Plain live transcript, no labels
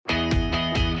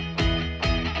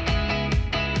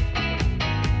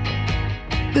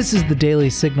This is the Daily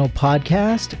Signal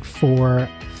podcast for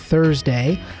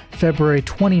Thursday, February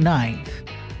 29th.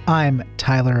 I'm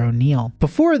Tyler O'Neill.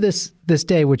 Before this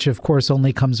day, which of course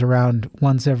only comes around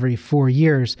once every 4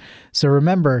 years, so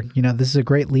remember, this is a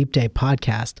great Leap Day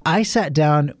podcast, I sat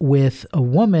down with a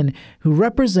woman who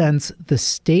represents the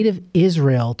state of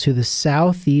Israel to the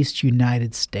southeast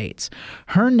United States.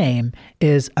 Her name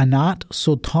is Anat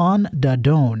Sultan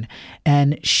Dadon,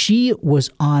 and she was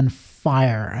on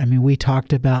fire. I mean, we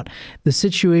talked about the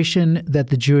situation that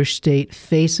the Jewish state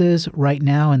faces right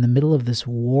now in the middle of this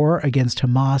war against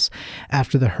Hamas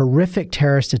after the horrific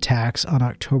terrorist attacks on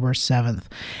October 7th.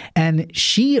 And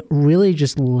she really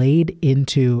just laid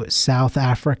into South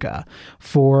Africa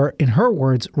for, in her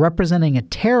words, representing a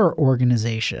terror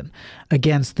organization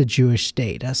against the Jewish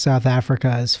state. South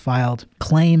Africa has filed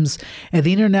claims at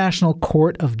the International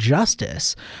Court of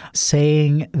Justice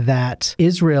saying that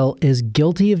Israel is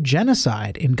guilty of genocide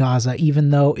in Gaza, even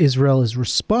though Israel is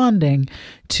responding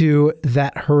to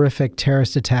that horrific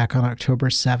terrorist attack on October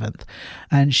 7th.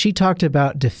 And she talked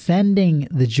about defending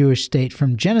the Jewish state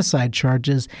from genocide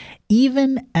charges,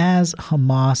 even as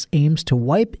Hamas aims to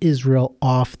wipe Israel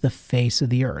off the face of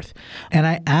the earth. And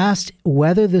I asked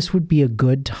whether this would be a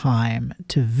good time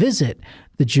to visit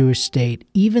the Jewish state,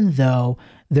 even though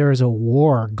there is a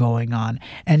war going on.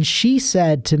 And she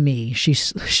said to me,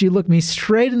 she looked me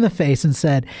straight in the face and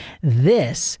said,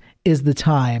 this is the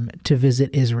time to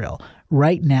visit Israel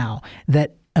right now,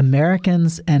 that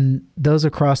Americans and those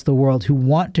across the world who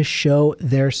want to show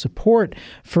their support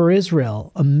for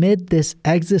Israel amid this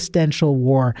existential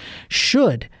war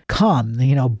should come,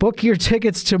 book your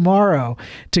tickets tomorrow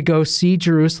to go see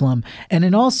Jerusalem. And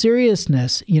in all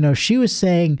seriousness, she was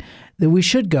saying that we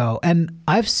should go. And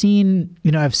I've seen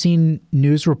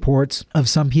news reports of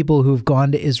some people who've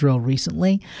gone to Israel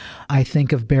recently. I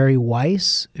think of Barry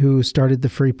Weiss, who started the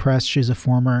Free Press. She's a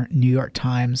former New York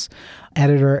Times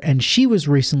editor, and she was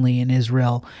recently in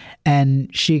Israel, and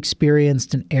she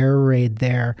experienced an air raid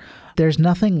there. There's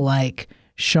nothing like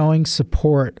showing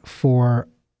support for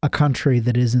a country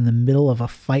that is in the middle of a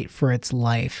fight for its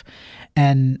life.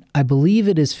 And I believe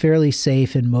it is fairly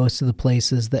safe in most of the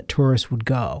places that tourists would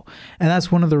go. And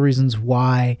that's one of the reasons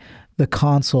why the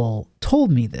consul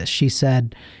told me this. She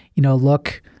said,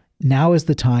 look, now is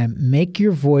the time. Make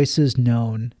your voices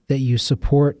known that you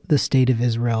support the state of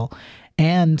Israel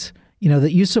and,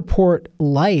 that you support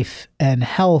life and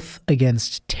health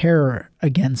against terror,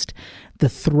 against the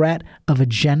threat of a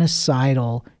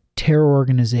genocidal terror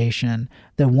organization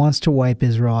that wants to wipe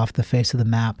Israel off the face of the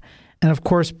map. And of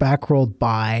course, backrolled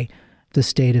by the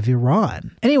state of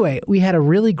Iran. Anyway, we had a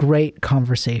really great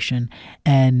conversation,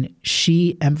 and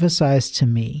she emphasized to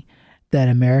me that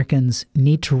Americans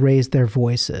need to raise their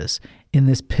voices in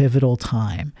this pivotal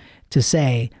time to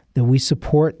say that we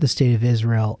support the state of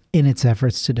Israel in its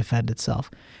efforts to defend itself.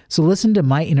 So listen to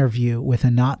my interview with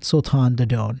Anat Sultan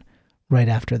Dadon right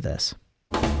after this.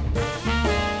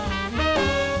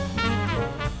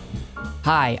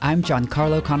 Hi, I'm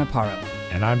Giancarlo Canaparo.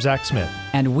 And I'm Zach Smith.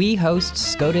 And we host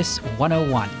SCOTUS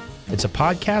 101. It's a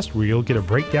podcast where you'll get a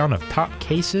breakdown of top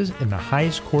cases in the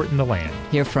highest court in the land.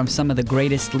 Hear from some of the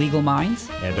greatest legal minds.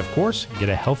 And of course, get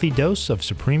a healthy dose of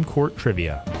Supreme Court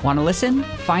trivia. Want to listen?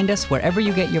 Find us wherever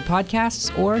you get your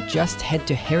podcasts, or just head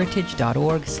to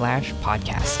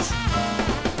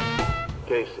heritage.org/podcasts.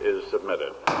 Case is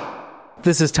submitted.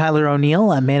 This is Tyler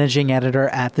O'Neill. I'm managing editor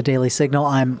at The Daily Signal.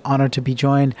 I'm honored to be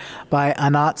joined by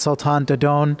Anat Sultan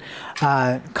Dadon,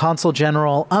 Consul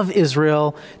General of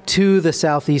Israel to the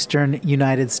southeastern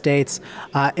United States.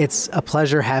 It's a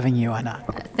pleasure having you,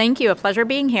 Anat. Thank you. A pleasure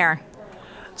being here.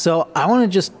 So I want to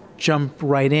just jump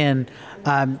right in.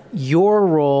 Your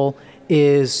role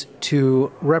is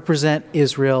to represent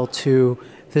Israel to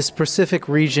this Pacific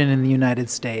region in the United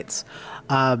States.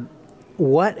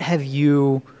 What have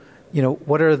you...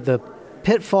 what are the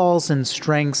pitfalls and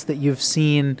strengths that you've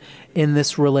seen in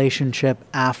this relationship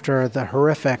after the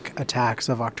horrific attacks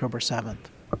of October 7th?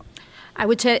 I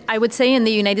would say in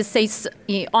the United States,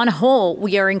 on a whole,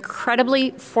 we are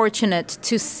incredibly fortunate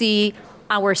to see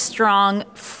our strong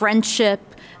friendship,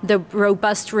 the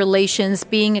robust relations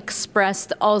being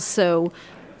expressed also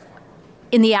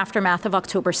in the aftermath of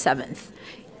October 7th.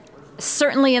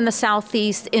 Certainly in the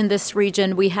Southeast, in this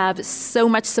region, we have so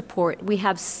much support. We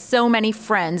have so many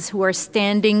friends who are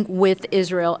standing with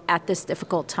Israel at this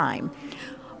difficult time.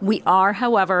 We are,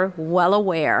 however, well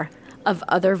aware of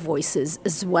other voices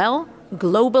as well,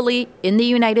 globally, in the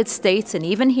United States, and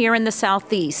even here in the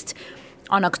Southeast.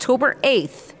 On October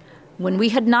 8th, when we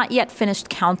had not yet finished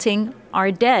counting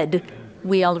our dead,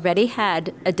 we already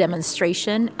had a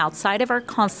demonstration outside of our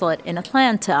consulate in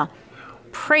Atlanta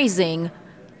praising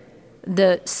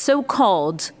the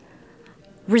so-called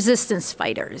resistance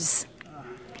fighters.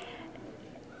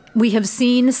 We have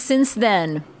seen since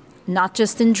then, not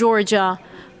just in Georgia,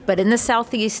 but in the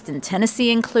Southeast, and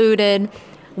Tennessee included,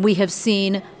 we have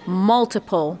seen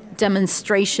multiple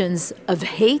demonstrations of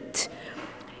hate.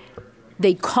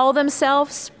 They call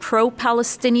themselves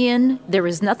pro-Palestinian. There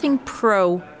is nothing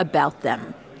pro about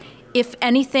them. If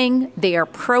anything, they are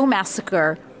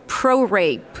pro-massacre,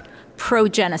 pro-rape,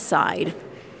 pro-genocide.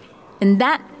 And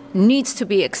that needs to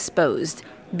be exposed,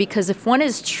 because if one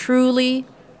is truly,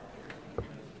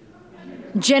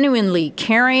 genuinely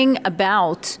caring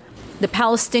about the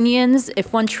Palestinians,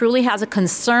 if one truly has a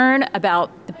concern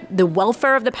about the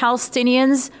welfare of the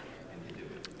Palestinians,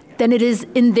 then it is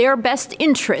in their best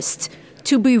interest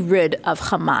to be rid of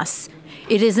Hamas.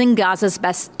 It is in Gaza's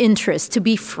best interest to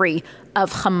be free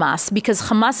of Hamas, because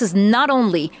Hamas is not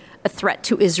only a threat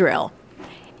to Israel,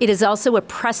 it is also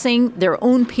oppressing their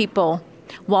own people.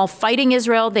 While fighting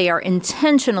Israel, they are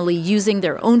intentionally using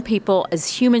their own people as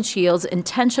human shields,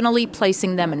 intentionally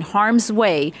placing them in harm's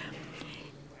way.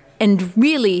 And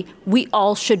really, we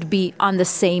all should be on the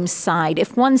same side.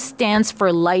 If one stands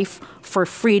for life, for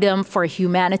freedom, for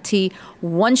humanity,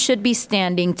 one should be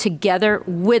standing together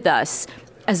with us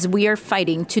as we are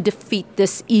fighting to defeat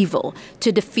this evil,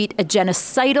 to defeat a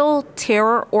genocidal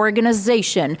terror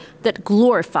organization that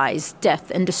glorifies death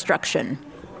and destruction.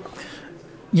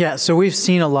 Yeah, so we've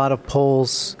seen a lot of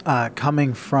polls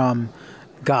coming from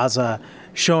Gaza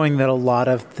showing that a lot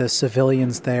of the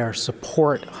civilians there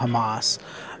support Hamas.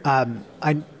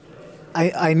 I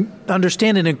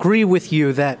understand and agree with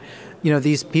you that,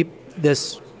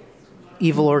 this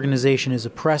evil organization is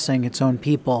oppressing its own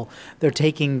people. They're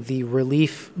taking the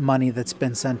relief money that's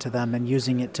been sent to them and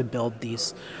using it to build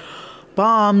these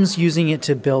bombs, using it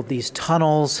to build these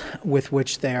tunnels with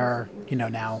which they are,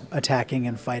 now attacking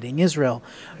and fighting Israel.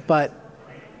 But,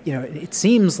 it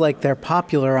seems like they're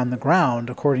popular on the ground,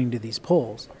 according to these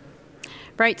polls.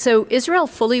 Right. So Israel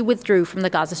fully withdrew from the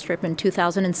Gaza Strip in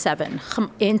 2007.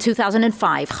 In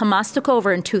 2005, Hamas took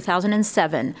over in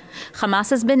 2007. Hamas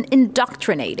has been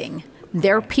indoctrinating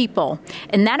their people.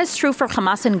 And that is true for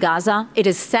Hamas in Gaza. It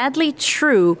is sadly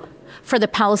true for the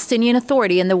Palestinian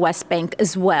Authority in the West Bank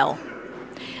as well.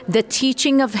 The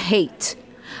teaching of hate,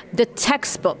 the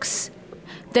textbooks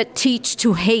that teach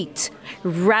to hate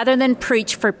rather than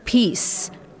preach for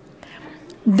peace,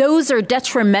 those are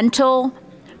detrimental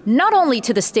not only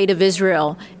to the state of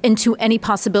Israel and to any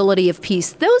possibility of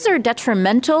peace, those are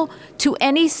detrimental to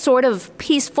any sort of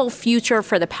peaceful future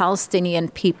for the Palestinian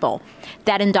people.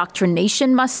 That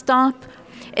indoctrination must stop.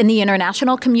 And the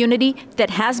international community that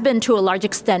has been, to a large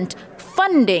extent,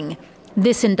 funding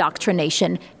this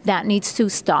indoctrination, that needs to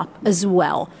stop as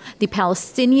well. The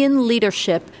Palestinian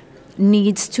leadership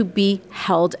needs to be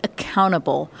held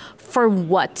accountable for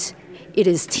what it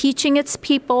is teaching its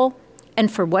people and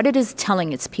for what it is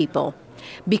telling its people.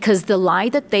 Because the lie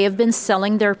that they have been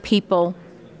selling their people,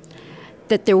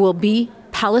 that there will be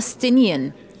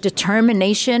Palestinian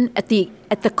determination at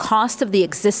the cost of the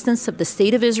existence of the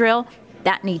state of Israel,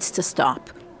 that needs to stop.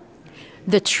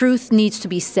 The truth needs to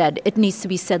be said. It needs to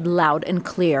be said loud and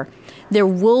clear. There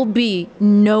will be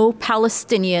no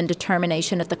Palestinian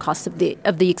determination at the cost of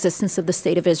the existence of the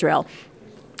state of Israel.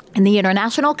 And the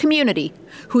international community,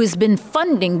 who has been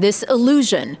funding this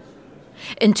illusion,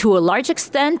 and to a large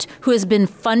extent, who has been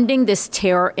funding this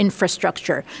terror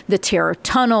infrastructure, the terror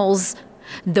tunnels,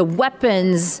 the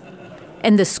weapons,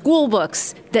 and the school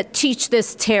books that teach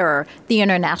this terror, the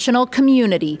international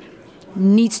community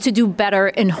needs to do better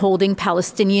in holding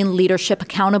Palestinian leadership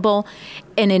accountable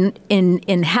and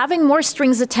in having more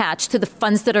strings attached to the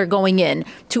funds that are going in,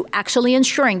 to actually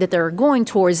ensuring that they're going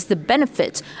towards the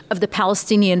benefit of the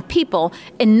Palestinian people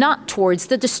and not towards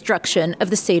the destruction of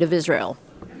the state of Israel.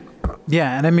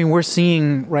 Yeah, and I mean, we're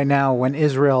seeing right now when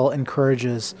Israel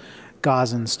encourages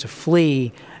Gazans to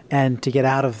flee and to get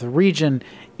out of the region,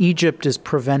 Egypt is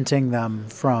preventing them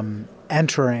from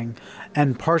entering.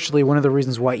 And partially one of the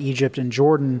reasons why Egypt and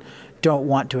Jordan don't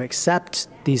want to accept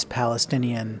these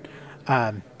Palestinian,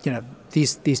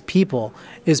 these people,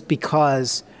 is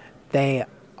because they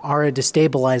are a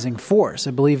destabilizing force.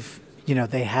 I believe,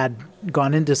 they had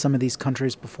gone into some of these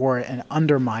countries before and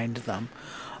undermined them.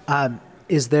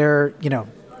 Is there,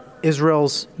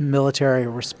 Israel's military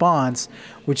response,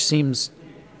 which seems,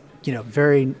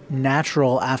 very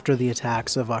natural after the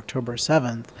attacks of October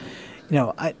 7th,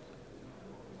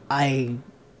 I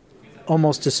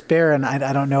almost despair, and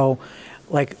I don't know,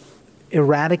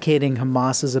 eradicating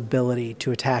Hamas's ability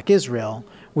to attack Israel,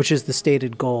 which is the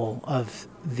stated goal of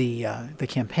the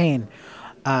campaign.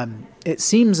 It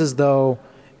seems as though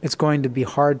it's going to be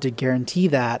hard to guarantee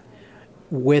that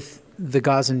with the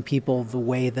Gazan people the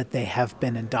way that they have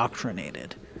been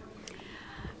indoctrinated?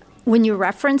 When you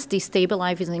reference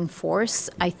destabilizing force,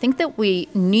 I think that we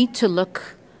need to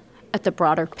look at the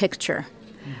broader picture,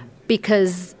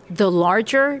 because the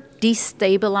larger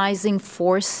destabilizing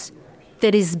force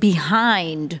that is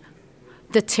behind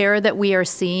the terror that we are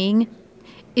seeing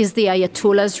is the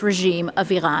Ayatollah's regime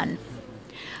of Iran.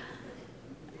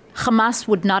 Hamas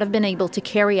would not have been able to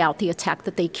carry out the attack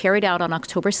that they carried out on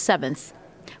October 7th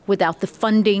without the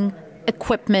funding,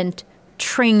 equipment,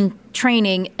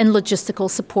 training, and logistical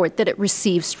support that it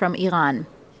receives from Iran.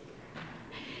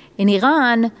 And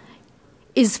Iran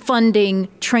is funding,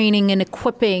 training, and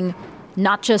equipping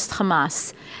not just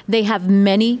Hamas. They have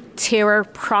many terror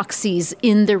proxies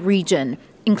in the region,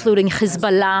 including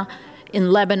Hezbollah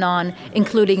in Lebanon,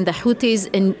 including the Houthis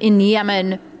in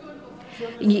Yemen,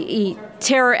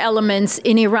 terror elements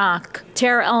in Iraq,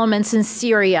 terror elements in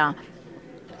Syria.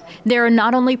 They are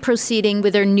not only proceeding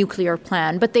with their nuclear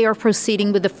plan, but they are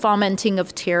proceeding with the fomenting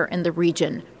of terror in the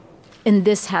region. And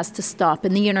this has to stop.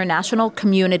 And the international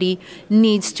community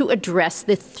needs to address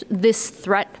this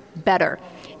threat better.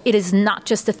 It is not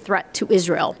just a threat to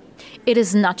Israel. It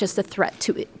is not just a threat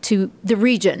to the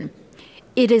region.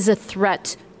 It is a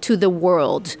threat to the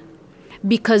world,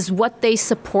 because what they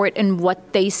support and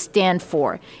what they stand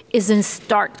for is in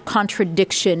stark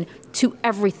contradiction to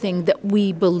everything that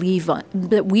we believe in,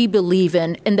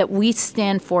 and that we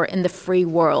stand for in the free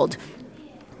world.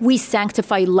 We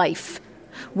sanctify life.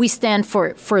 We stand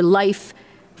for life,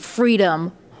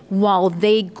 freedom, while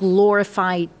they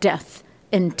glorify death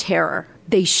and terror.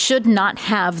 They should not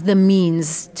have the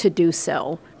means to do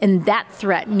so, and that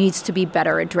threat needs to be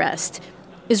better addressed.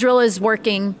 Israel is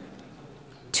working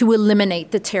to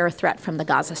eliminate the terror threat from the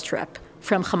Gaza Strip,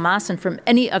 from Hamas, and from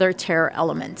any other terror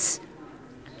elements.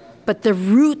 But the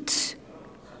root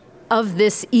of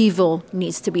this evil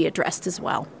needs to be addressed as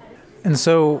well. And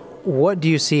so what do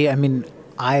you see? I mean,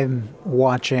 I'm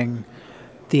watching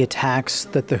the attacks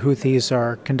that the Houthis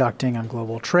are conducting on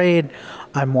global trade.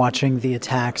 I'm watching the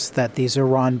attacks that these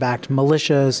Iran-backed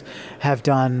militias have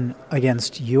done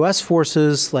against U.S.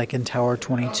 forces, like in Tower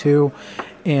 22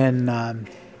 in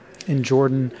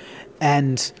Jordan.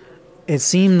 And it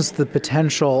seems the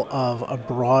potential of a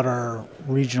broader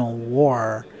regional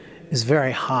war is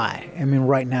very high. I mean,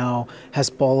 right now,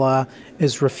 Hezbollah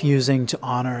is refusing to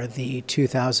honor the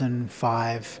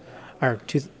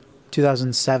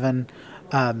 2007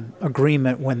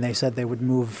 agreement when they said they would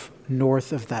move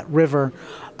north of that river,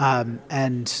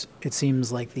 and it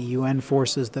seems like the UN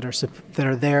forces that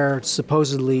are there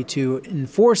supposedly to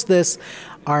enforce this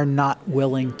are not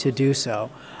willing to do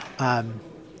so.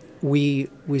 We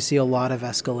see a lot of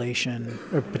escalation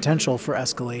or potential for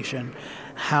escalation.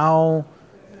 How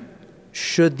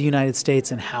should the United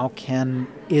States and how can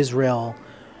Israel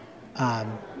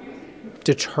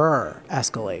deter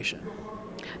escalation?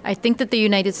 I think that the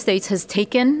United States has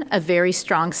taken a very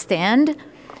strong stand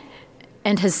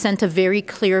and has sent a very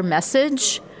clear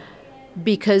message,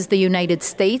 because the United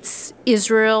States,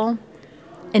 Israel,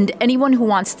 and anyone who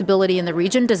wants stability in the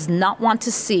region does not want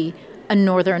to see a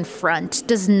northern front,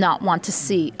 does not want to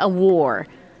see a war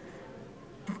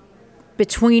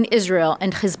between Israel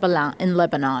and Hezbollah in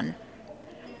Lebanon.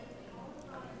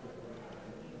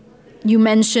 You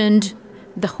mentioned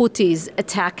the Houthis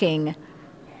attacking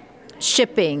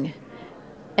shipping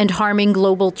and harming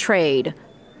global trade.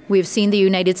 We've seen the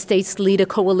United States lead a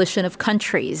coalition of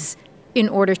countries in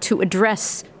order to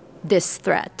address this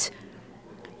threat.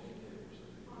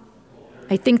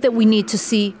 I think that we need to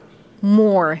see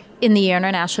more in the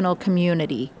international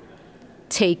community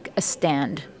take a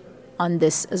stand on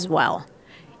this as well.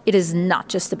 It is not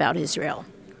just about Israel.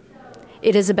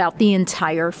 It is about the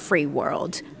entire free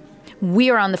world.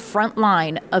 We are on the front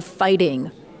line of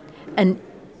fighting an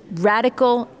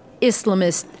radical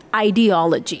Islamist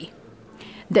ideology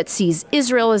that sees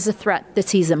Israel as a threat, that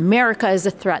sees America as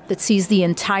a threat, that sees the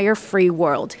entire free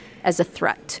world as a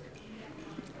threat.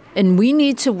 And we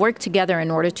need to work together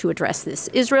in order to address this.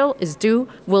 Israel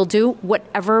will do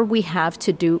whatever we have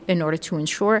to do in order to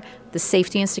ensure the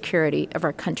safety and security of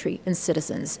our country and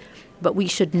citizens. But we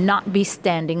should not be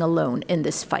standing alone in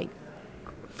this fight.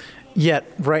 Yet,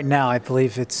 right now, I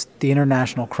believe it's the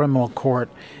International Criminal Court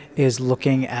is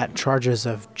looking at charges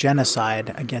of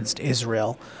genocide against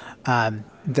Israel. And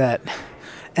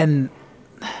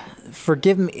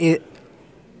forgive me,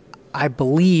 I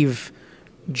believe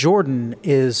Jordan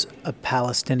is a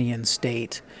Palestinian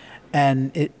state,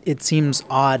 and it seems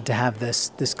odd to have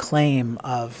this claim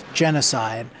of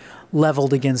genocide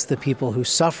leveled against the people who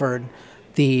suffered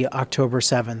the October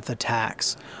 7th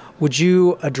attacks. Would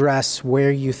you address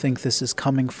where you think this is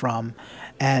coming from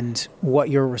and what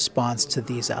your response to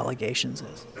these allegations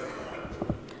is.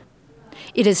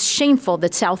 It is shameful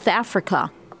that South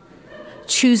Africa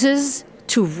chooses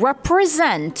to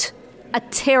represent a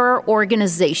terror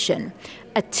organization,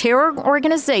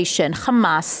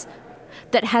 Hamas,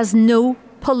 that has no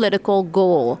political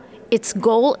goal. Its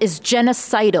goal is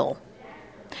genocidal.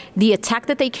 The attack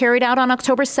that they carried out on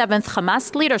October 7th,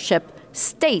 Hamas leadership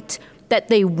state that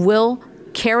they will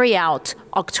carry out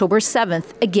October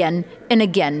 7th again and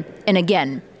again and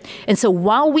again. And so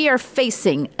while we are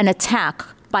facing an attack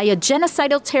by a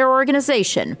genocidal terror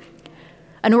organization,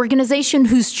 an organization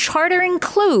whose charter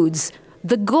includes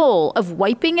the goal of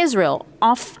wiping Israel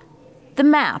off the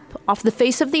map, off the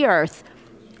face of the earth,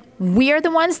 we are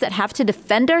the ones that have to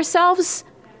defend ourselves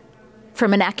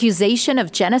from an accusation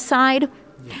of genocide.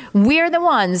 We are the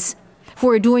ones who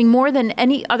are doing more than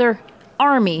any other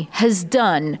army has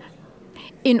done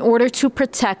in order to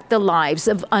protect the lives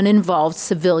of uninvolved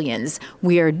civilians.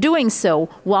 We are doing so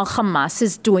while Hamas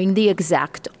is doing the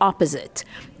exact opposite,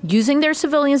 using their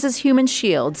civilians as human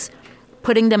shields,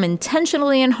 putting them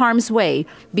intentionally in harm's way,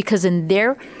 because in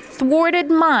their thwarted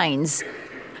minds,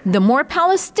 the more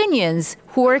Palestinians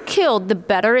who are killed, the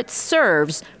better it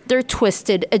serves their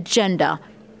twisted agenda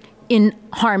in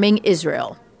harming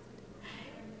Israel.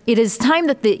 It is time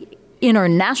that the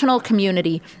international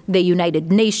community, the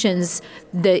United Nations,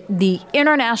 the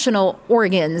international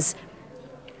organs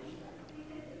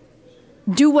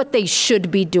do what they should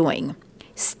be doing,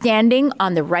 standing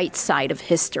on the right side of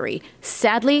history.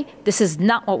 Sadly, this is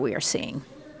not what we are seeing.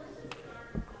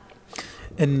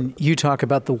 And you talk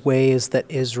about the ways that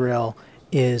Israel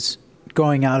is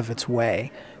going out of its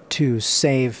way to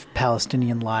save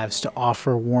Palestinian lives, to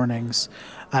offer warnings.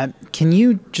 Can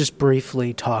you just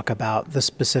briefly talk about the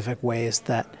specific ways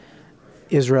that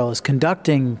Israel is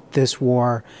conducting this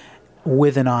war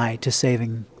with an eye to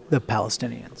saving the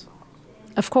Palestinians?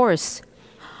 Of course.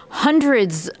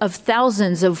 Hundreds of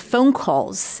thousands of phone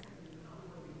calls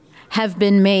have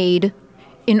been made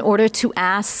in order to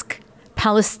ask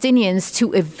Palestinians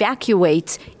to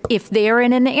evacuate if they are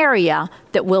in an area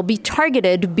that will be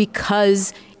targeted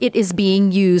because it is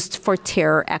being used for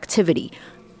terror activity.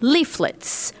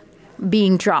 Leaflets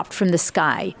being dropped from the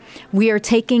sky. We are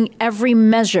taking every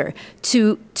measure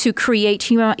to create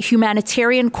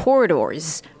humanitarian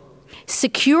corridors,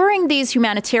 securing these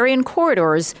humanitarian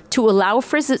corridors to allow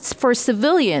for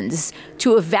civilians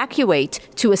to evacuate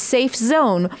to a safe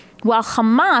zone while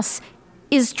Hamas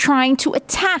is trying to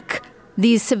attack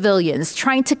these civilians,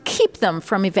 trying to keep them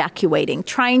from evacuating,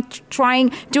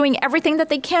 doing everything that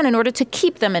they can in order to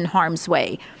keep them in harm's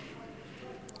way.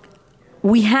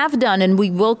 We have done and we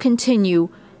will continue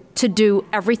to do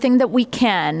everything that we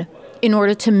can in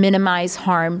order to minimize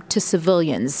harm to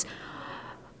civilians.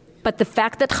 But the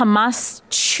fact that Hamas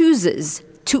chooses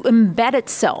to embed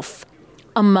itself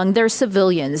among their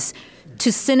civilians,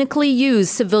 to cynically use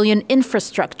civilian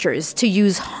infrastructures, to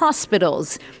use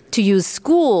hospitals, to use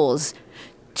schools,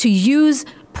 to use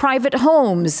private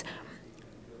homes,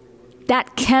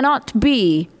 that cannot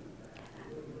be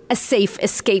a safe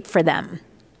escape for them.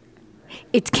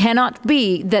 It cannot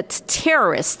be that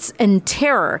terrorists and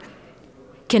terror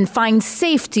can find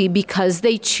safety because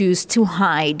they choose to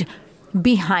hide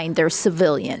behind their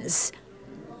civilians.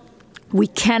 We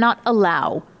cannot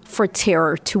allow for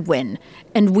terror to win,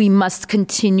 and we must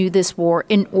continue this war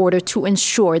in order to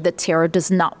ensure that terror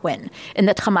does not win, and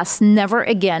that Hamas never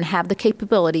again have the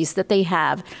capabilities that they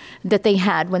had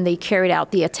when they carried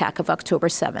out the attack of October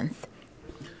 7th.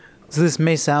 So this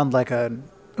may sound like a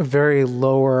very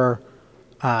lower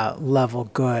level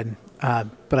good,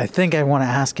 but I think I want to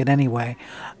ask it anyway.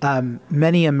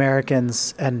 Many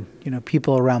Americans and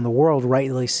people around the world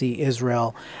rightly see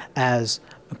Israel as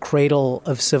a cradle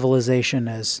of civilization,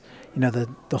 as the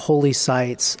holy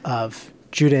sites of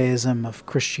Judaism, of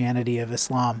Christianity, of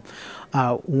Islam,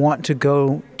 want to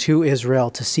go to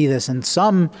Israel to see this, and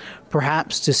some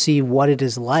perhaps to see what it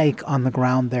is like on the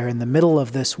ground there in the middle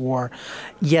of this war.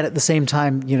 Yet at the same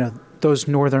time, those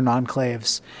northern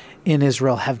enclaves in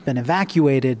Israel have been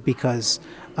evacuated because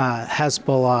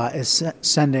Hezbollah is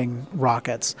sending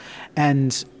rockets.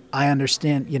 And I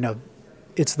understand,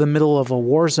 it's the middle of a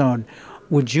war zone.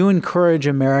 Would you encourage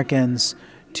Americans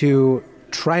to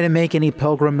try to make any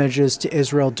pilgrimages to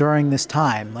Israel during this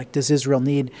time? Like, does Israel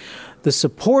need the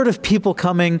support of people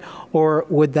coming, or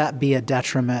would that be a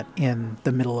detriment in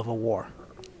the middle of a war?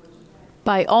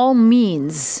 By all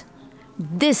means,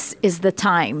 this is the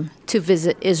time to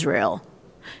visit Israel.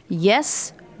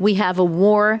 Yes, we have a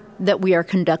war that we are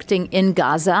conducting in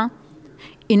Gaza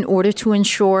in order to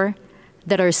ensure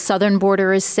that our southern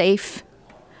border is safe.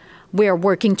 We are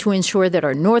working to ensure that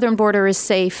our northern border is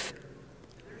safe.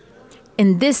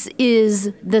 And this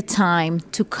is the time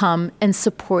to come and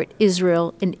support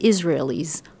Israel and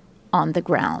Israelis on the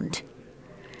ground.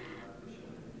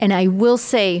 And I will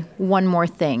say one more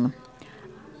thing.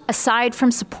 Aside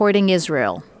from supporting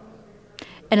Israel,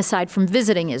 and aside from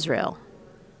visiting Israel,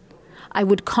 I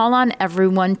would call on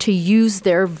everyone to use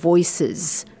their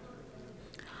voices.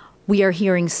 We are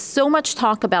hearing so much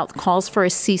talk about calls for a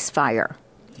ceasefire.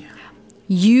 Yeah.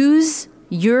 Use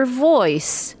your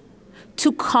voice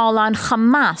to call on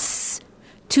Hamas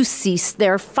to cease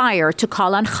their fire, to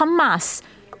call on Hamas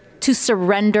to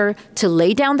surrender, to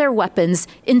lay down their weapons,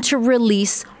 and to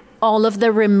release all of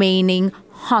the remaining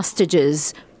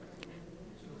hostages.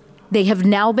 They have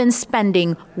now been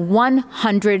spending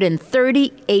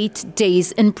 138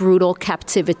 days in brutal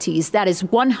captivities. That is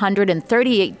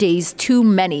 138 days too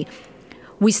many.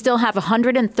 We still have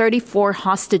 134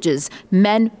 hostages,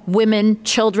 men, women,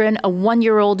 children, a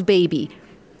 1-year-old baby.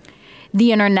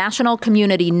 The international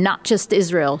community, not just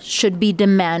Israel, should be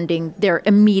demanding their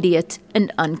immediate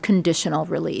and unconditional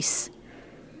release.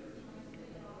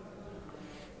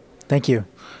 Thank you.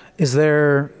 Is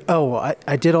there,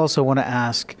 I did also want to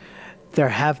ask, there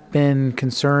have been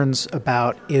concerns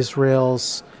about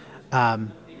Israel's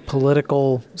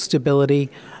political stability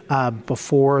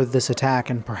before this attack,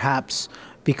 and perhaps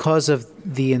because of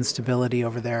the instability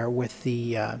over there with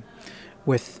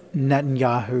with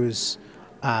Netanyahu's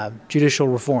judicial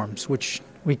reforms, which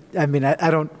I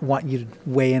don't want you to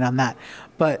weigh in on that,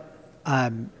 but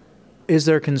is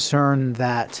there concern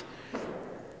that,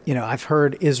 I've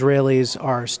heard Israelis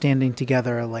are standing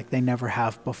together like they never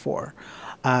have before.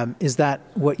 Is that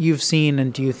what you've seen,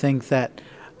 and do you think that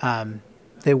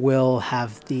they will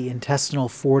have the intestinal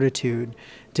fortitude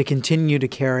to continue to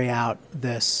carry out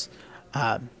this,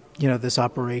 this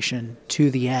operation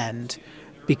to the end,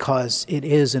 because it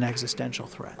is an existential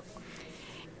threat?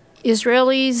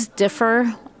 Israelis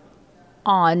differ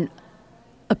on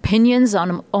opinions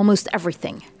on almost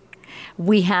everything.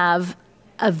 We have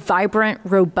a vibrant,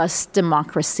 robust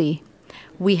democracy.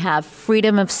 We have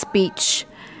freedom of speech.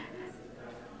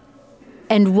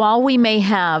 And while we may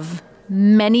have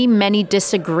many, many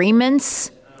disagreements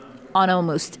on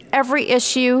almost every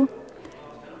issue,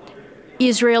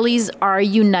 Israelis are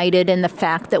united in the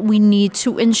fact that we need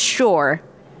to ensure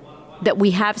that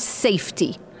we have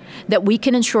safety, that we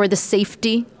can ensure the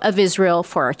safety of Israel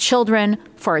for our children,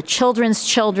 for our children's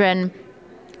children.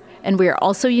 And we are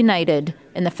also united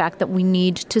in the fact that we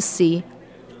need to see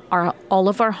all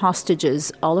of our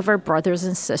hostages, all of our brothers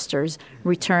and sisters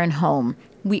return home.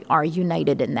 We are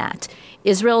united in that.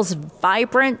 Israel's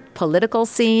vibrant political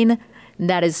scene,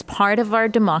 that is part of our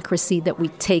democracy that we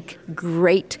take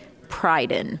great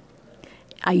pride in.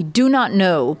 I do not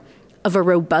know of a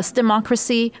robust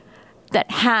democracy that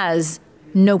has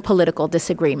no political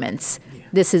disagreements. Yeah.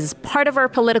 This is part of our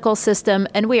political system,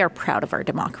 and we are proud of our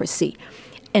democracy.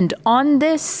 And on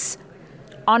this,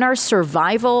 on our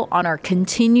survival, on our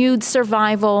continued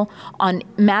survival, on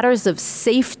matters of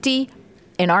safety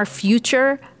in our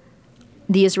future,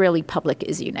 the Israeli public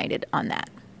is united on that.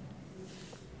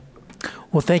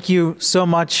 Well, thank you so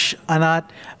much,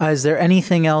 Anat. Is there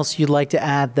anything else you'd like to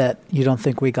add that you don't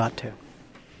think we got to?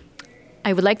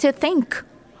 I would like to thank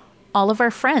all of our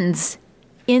friends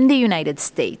in the United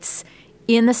States,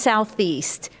 in the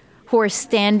Southeast, who are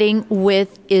standing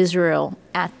with Israel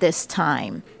at this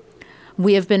time.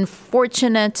 We have been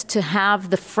fortunate to have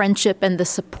the friendship and the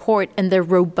support and the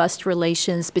robust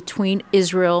relations between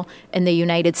Israel and the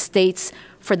United States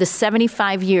for the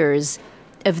 75 years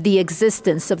of the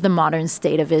existence of the modern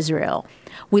state of Israel.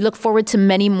 We look forward to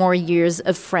many more years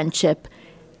of friendship.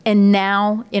 And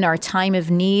now, in our time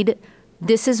of need,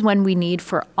 this is when we need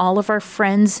for all of our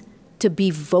friends to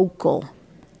be vocal,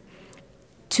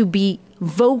 to be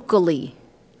vocally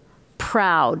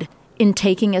proud in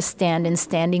taking a stand and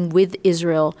standing with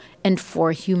Israel and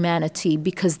for humanity,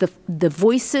 because the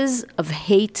voices of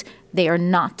hate, they are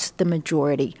not the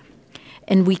majority.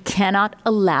 And we cannot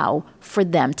allow for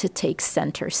them to take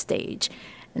center stage.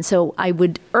 And so I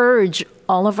would urge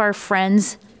all of our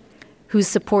friends whose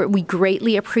support we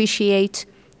greatly appreciate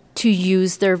to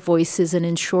use their voices and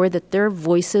ensure that their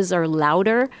voices are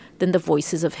louder than the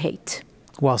voices of hate.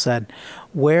 Well said.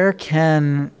 Where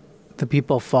can the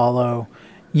people follow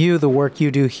you, the work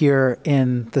you do here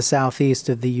in the southeast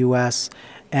of the U.S.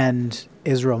 and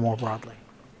Israel more broadly?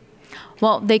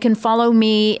 Well, they can follow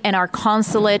me and our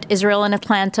consulate, Israel in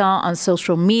Atlanta, on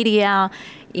social media.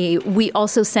 We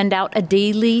also send out a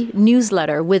daily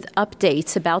newsletter with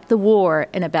updates about the war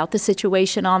and about the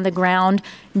situation on the ground,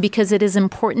 because it is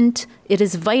important, it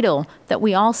is vital that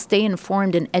we all stay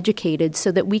informed and educated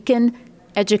so that we can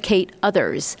educate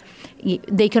others.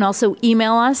 They can also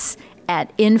email us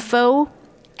at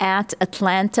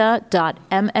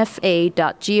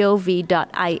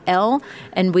info@atlanta.mfa.gov.il,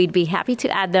 and we'd be happy to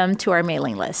add them to our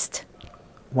mailing list.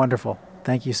 Wonderful.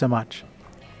 Thank you so much.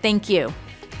 Thank you.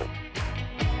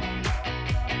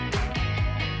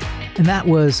 And that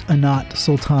was Anat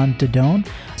Sultan Dadon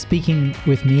speaking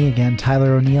with me again,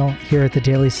 Tyler O'Neill, here at the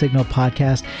Daily Signal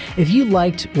podcast. If you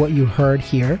liked what you heard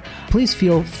here, please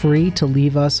feel free to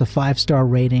leave us a 5-star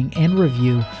rating and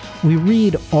review. We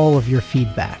read all of your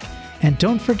feedback. And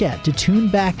don't forget to tune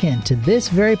back in to this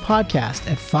very podcast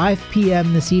at 5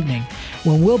 p.m. this evening,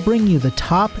 when we'll bring you the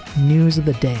top news of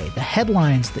the day, the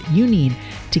headlines that you need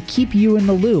to keep you in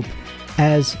the loop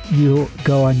as you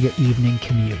go on your evening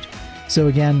commute. So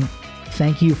again,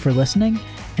 thank you for listening,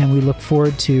 and we look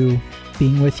forward to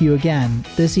being with you again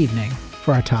this evening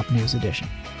for our top news edition.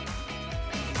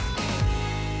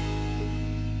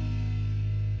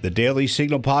 The Daily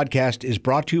Signal podcast is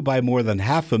brought to you by more than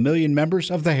 500,000 members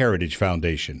of the Heritage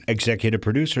Foundation. Executive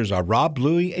producers are Rob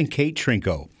Bluey and Kate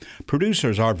Trinko.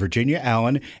 Producers are Virginia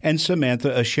Allen and Samantha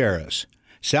Asheris.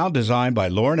 Sound design by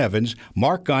Lauren Evans,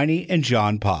 Mark Guiney, and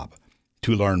John Pop.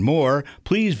 To learn more,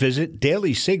 please visit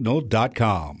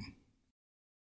dailysignal.com.